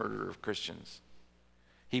him as a murderer of Christians.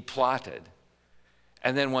 He plotted.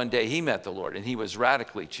 And then one day he met the Lord, and he was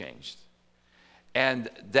radically changed. And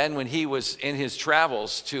then when he was in his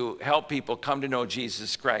travels to help people come to know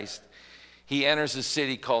Jesus Christ, he enters a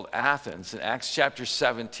city called Athens. And Acts chapter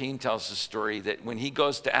 17 tells the story that when he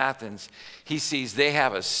goes to Athens, he sees they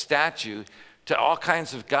have a statue to all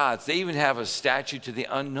kinds of gods. They even have a statue to the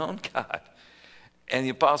unknown God. And the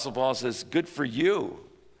Apostle Paul says, good for you.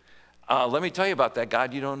 Let me tell you about that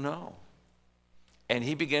God you don't know. And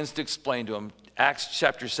he begins to explain to him, Acts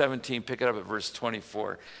chapter 17, pick it up at verse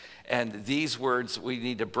 24. And these words, we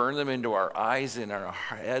need to burn them into our eyes, in our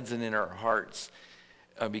heads, and in our hearts,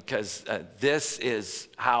 because this is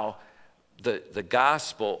how the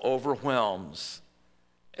gospel overwhelms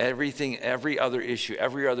everything, every other issue,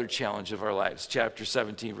 every other challenge of our lives. Chapter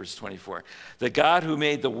 17, verse 24. The God who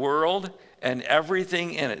made the world and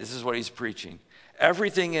everything in it, this is what he's preaching.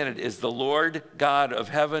 Everything in it is the Lord God of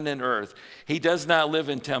heaven and earth. He does not live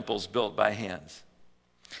in temples built by hands.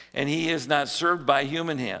 And he is not served by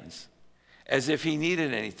human hands as if he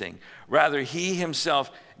needed anything. Rather, he himself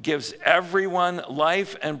gives everyone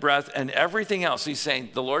life and breath and everything else. He's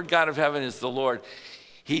saying the Lord God of heaven is the Lord.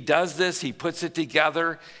 He does this. He puts it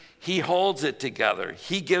together. He holds it together.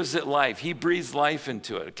 He gives it life. He breathes life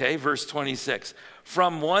into it. Okay, verse 26.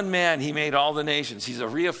 From one man he made all the nations. He's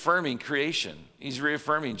reaffirming creation. He's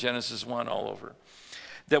reaffirming Genesis 1 all over.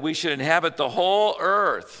 That we should inhabit the whole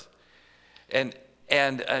earth. And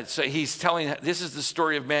so he's telling, this is the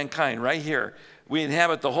story of mankind right here. We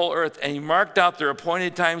inhabit the whole earth, and he marked out their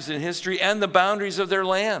appointed times in history and the boundaries of their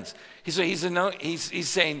lands. He's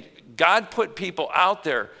saying, God put people out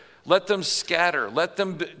there. Let them scatter. Let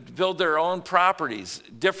them build their own properties,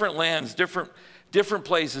 different lands, different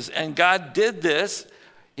places. And God did this.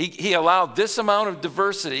 He allowed this amount of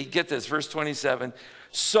diversity, get this, verse 27,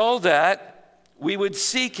 so that we would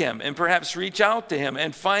seek him and perhaps reach out to him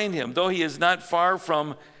and find him, though he is not far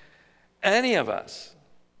from any of us.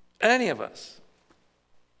 Any of us.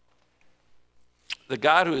 The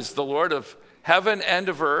God who is the Lord of heaven and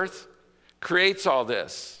of earth creates all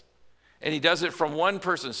this. And he does it from one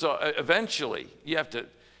person. So eventually, you have to,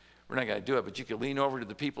 we're not going to do it, but you can lean over to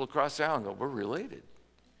the people across the aisle and go, we're related.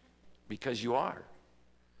 Because you are.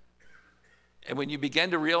 And when you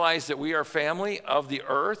begin to realize that we are family of the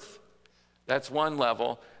earth, that's one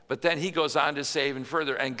level. But then he goes on to say even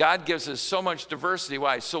further. And God gives us so much diversity.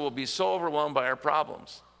 Why? So we'll be so overwhelmed by our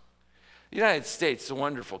problems. The United States is a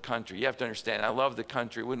wonderful country. You have to understand, I love the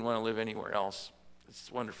country. Wouldn't want to live anywhere else. It's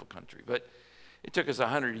a wonderful country. But it took us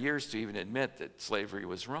 100 years to even admit that slavery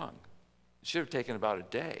was wrong. It should have taken about a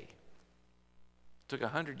day. It took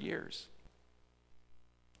 100 years.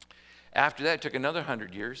 After that, it took another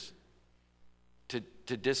 100 years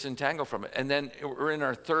to disentangle from it. And then we're in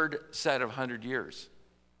our third set of 100 years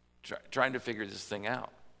trying to figure this thing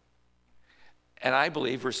out. And I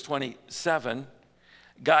believe, verse 27,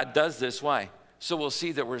 God does this. Why? So we'll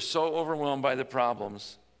see that we're so overwhelmed by the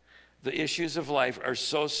problems. The issues of life are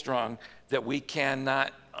so strong that we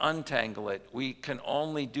cannot untangle it. We can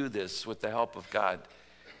only do this with the help of God.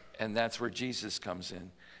 And that's where Jesus comes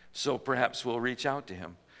in. So perhaps we'll reach out to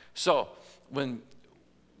him. So when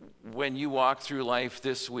you walk through life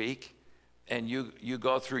this week and you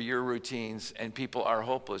go through your routines and people are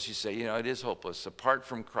hopeless, you say, it is hopeless apart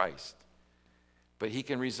from Christ. But he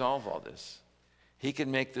can resolve all this. He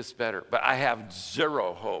can make this better. But I have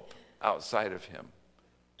zero hope outside of him.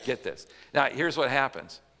 Get this. Now, here's what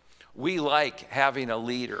happens. We like having a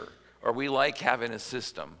leader, or we like having a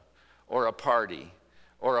system, or a party,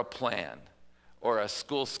 or a plan, or a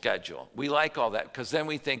school schedule. We like all that because then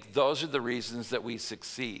we think those are the reasons that we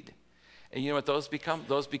succeed. And you know what those become?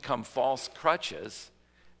 Those become false crutches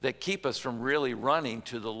that keep us from really running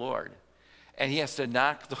to the Lord. And he has to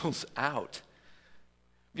knock those out.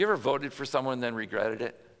 Have you ever voted for someone and then regretted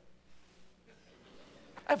it?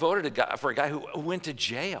 I voted for a guy who went to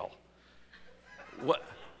jail.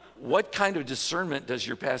 What kind of discernment does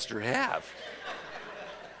your pastor have?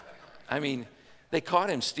 I mean, they caught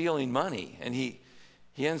him stealing money, and he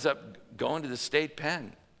ends up going to the state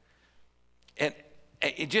pen. And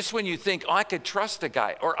just when you think, I could trust a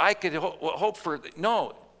guy, or I could hope for,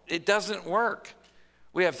 no, it doesn't work.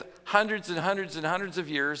 We have hundreds and hundreds and hundreds of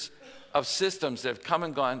years of systems that have come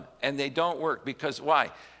and gone, and they don't work. Because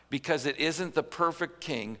why? Because it isn't the perfect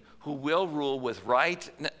king who will rule with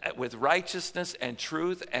righteousness and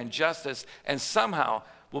truth and justice, and somehow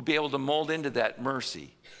will be able to mold into that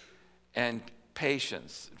mercy and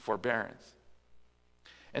patience and forbearance.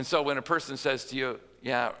 And so when a person says to you,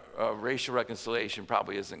 racial reconciliation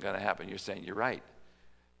probably isn't going to happen, you're saying, you're right.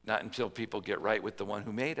 Not until people get right with the one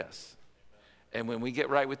who made us. And when we get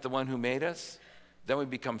right with the one who made us, then we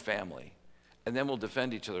become family. And then we'll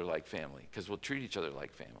defend each other like family, because we'll treat each other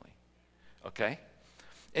like family. Okay?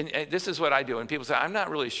 And this is what I do. And people say, I'm not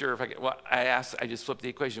really sure if I can. Well, I just flip the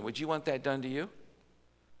equation. Would you want that done to you?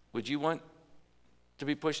 Would you want to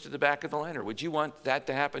be pushed to the back of the line? Or would you want that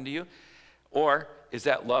to happen to you? Or is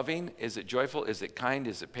that loving? Is it joyful? Is it kind?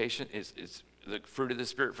 Is it patient? Is the fruit of the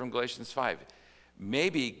Spirit from Galatians 5?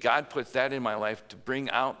 Maybe God puts that in my life to bring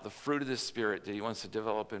out the fruit of the Spirit that he wants to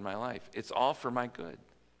develop in my life. It's all for my good.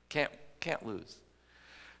 Can't lose.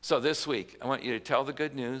 So this week, I want you to tell the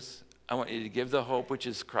good news. I want you to give the hope, which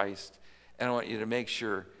is Christ. And I want you to make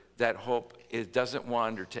sure that hope doesn't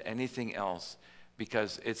wander to anything else,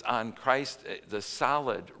 because it's on Christ, the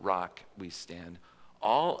solid rock, we stand.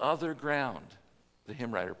 All other ground, the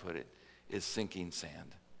hymn writer put it, is sinking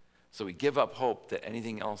sand. So we give up hope that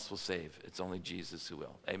anything else will save. It's only Jesus who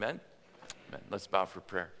will. Amen? Amen. Let's bow for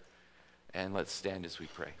prayer. And let's stand as we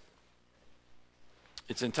pray.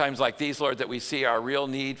 It's in times like these, Lord, that we see our real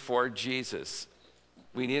need for Jesus.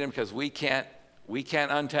 We need him because we can't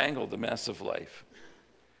untangle the mess of life.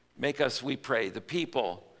 Make us, we pray, the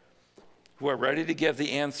people who are ready to give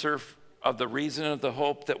the answer of the reason of the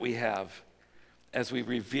hope that we have as we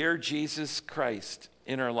revere Jesus Christ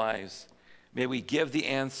in our lives. May we give the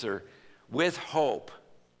answer with hope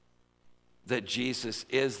that Jesus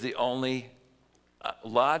is the only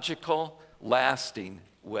logical, lasting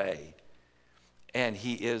way. And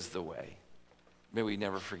he is the way. May we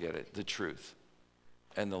never forget it, the truth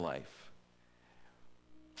and the life.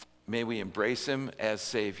 May we embrace him as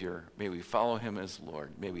Savior. May we follow him as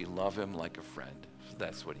Lord. May we love him like a friend.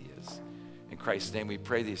 That's what he is. In Christ's name we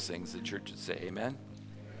pray these things. The church would say amen.